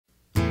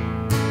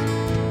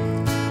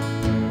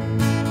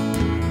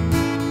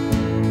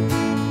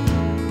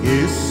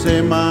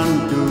se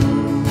mantu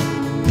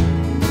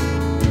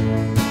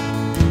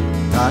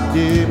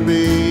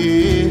Katipi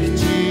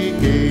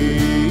chike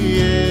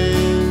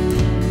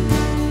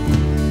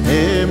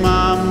E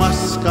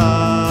mamaska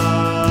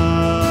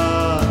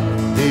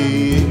Di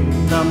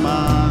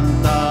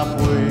tamanta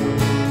pue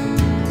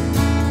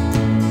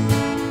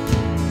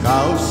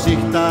Kau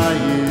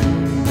sihtayin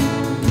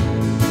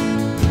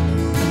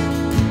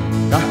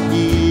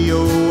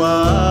Kahio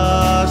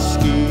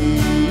askia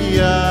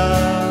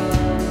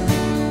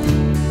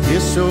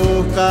Eso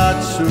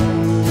katsu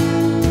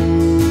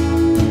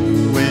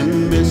When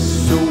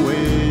miso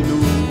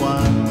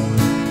enuan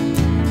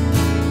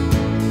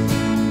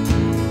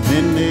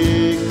Nene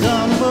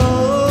kamo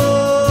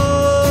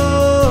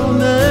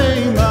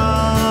Neima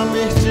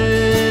mehche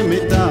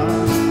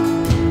metan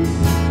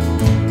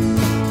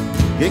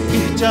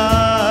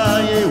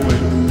Kekihchaye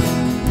wen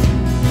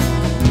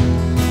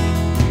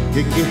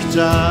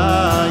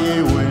Kekihchaye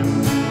wen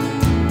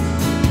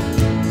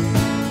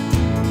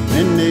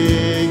Nene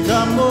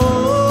kamo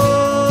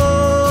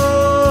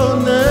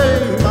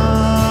Neima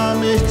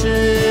mehche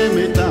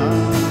metan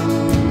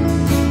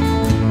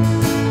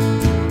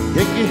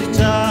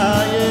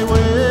Kekihchaye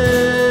wen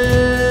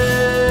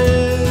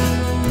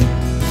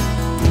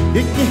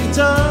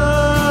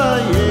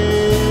Kekihchaye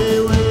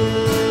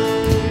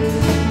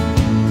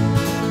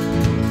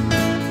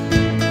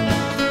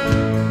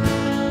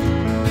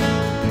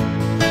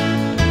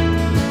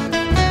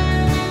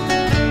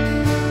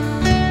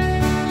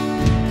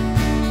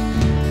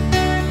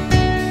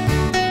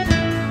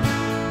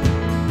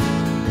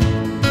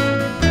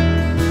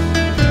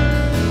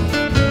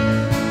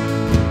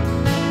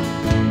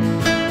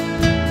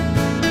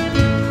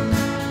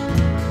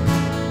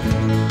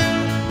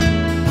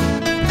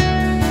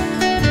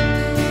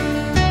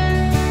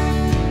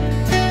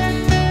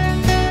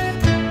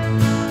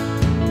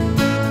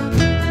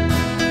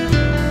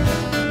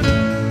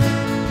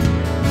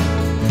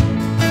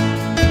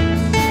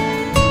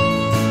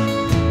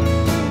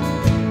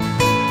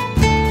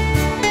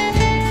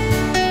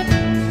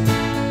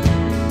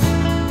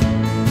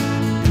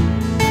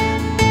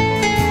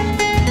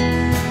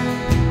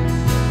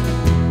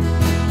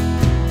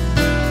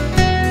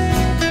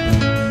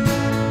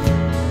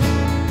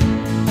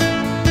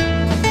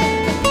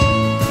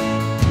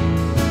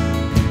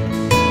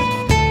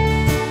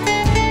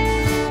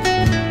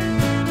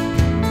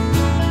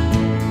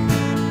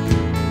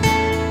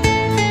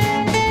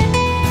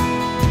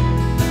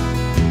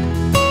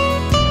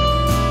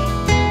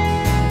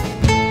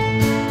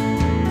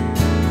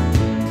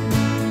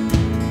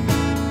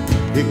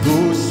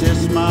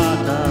Ikuses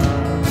mata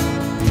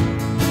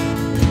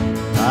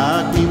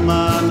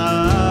Agimana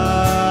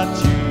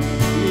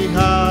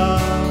chiha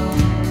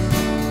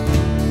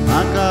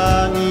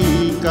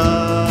Akanika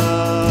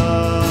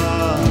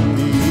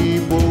Ni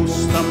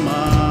posta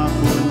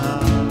mapuna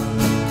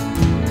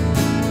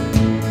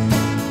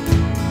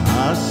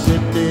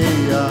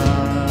Asetea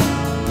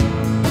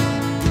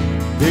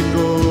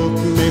Dekok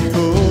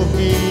mekok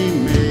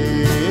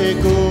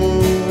imeko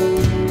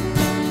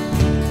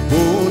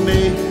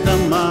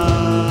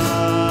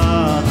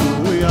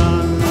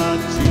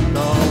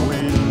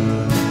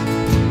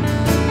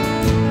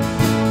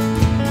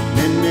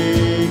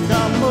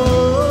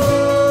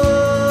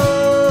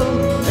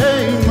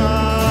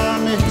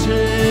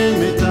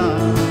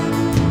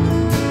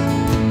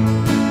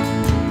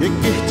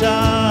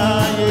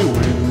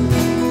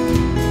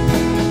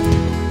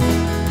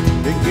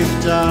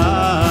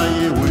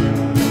Kekihchaye wen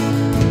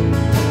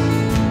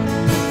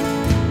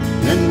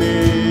Nene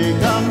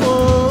kamo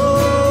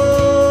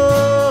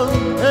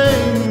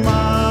Hey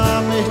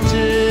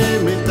mehche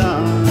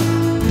metan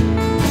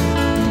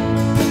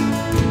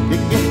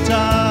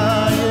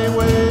Kekihchaye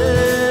wen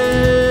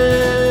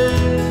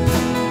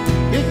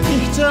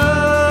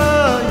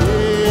Kekihchaye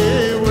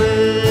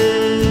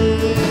wen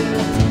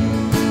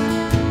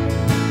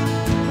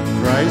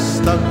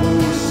Christ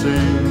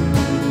akusin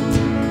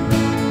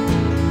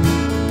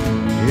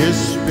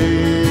Espe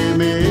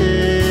me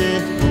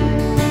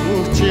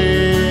puche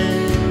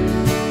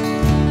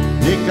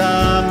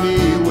Nekami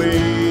we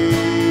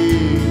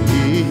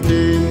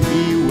Ihten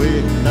iwe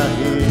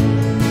tahe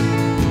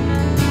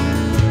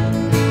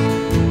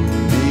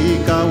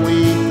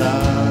Nikawita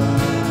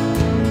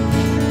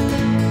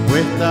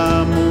Weta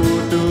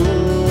mutu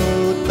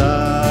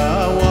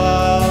tawa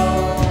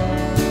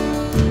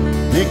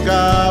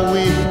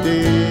Nikawite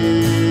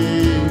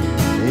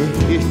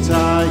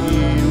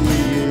Ihtayi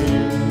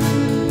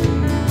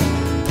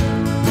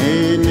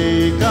Nene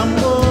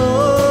kamo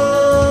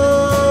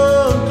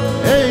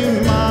Hey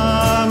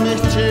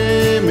mehche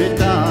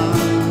metan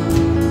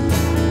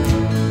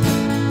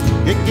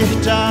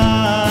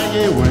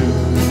Kekihchaye wen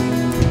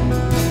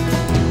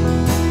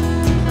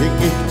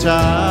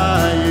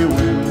Kekihchaye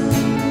wen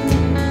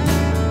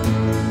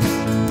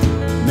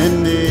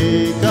Nene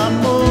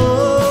kamo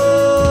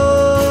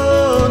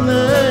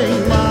Hey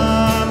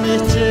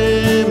mehche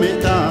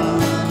metan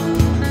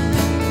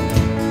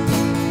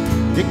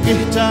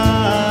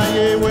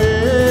Kekihchaye wen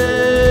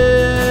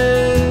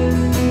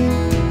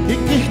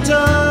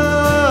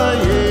Kekihchaye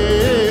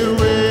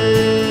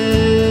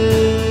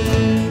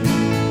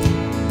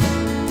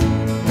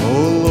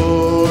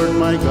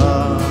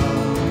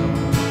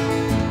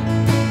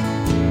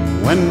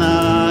when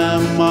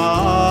I'm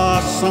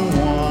awesome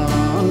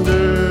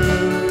wonder,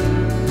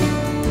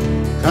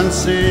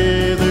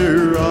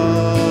 consider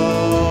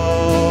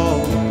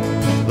all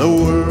the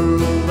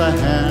world the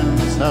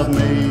hands have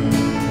made.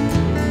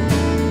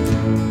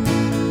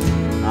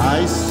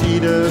 I see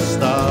the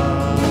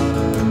stars,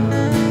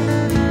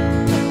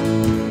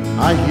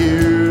 I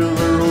hear the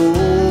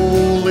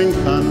rolling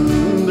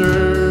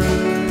thunder,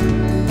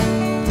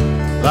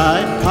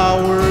 thy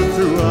power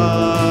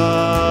throughout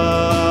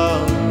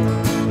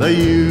the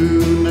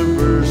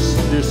universe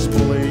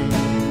display.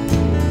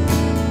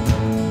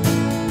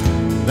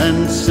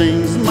 Then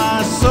sings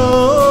my soul,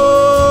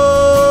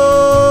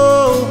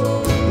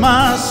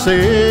 my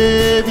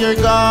Savior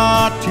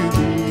God to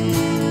thee.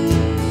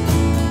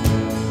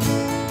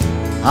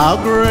 How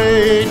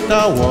great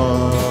thou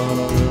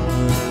art,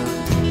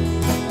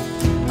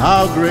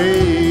 how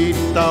great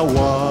thou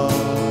art.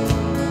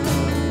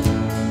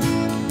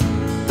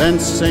 Then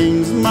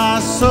sings my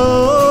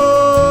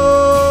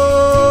soul,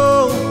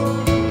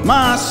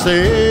 my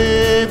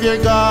Savior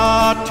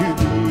God to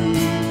thee.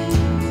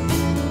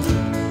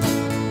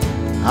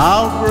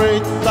 How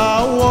great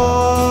thou art.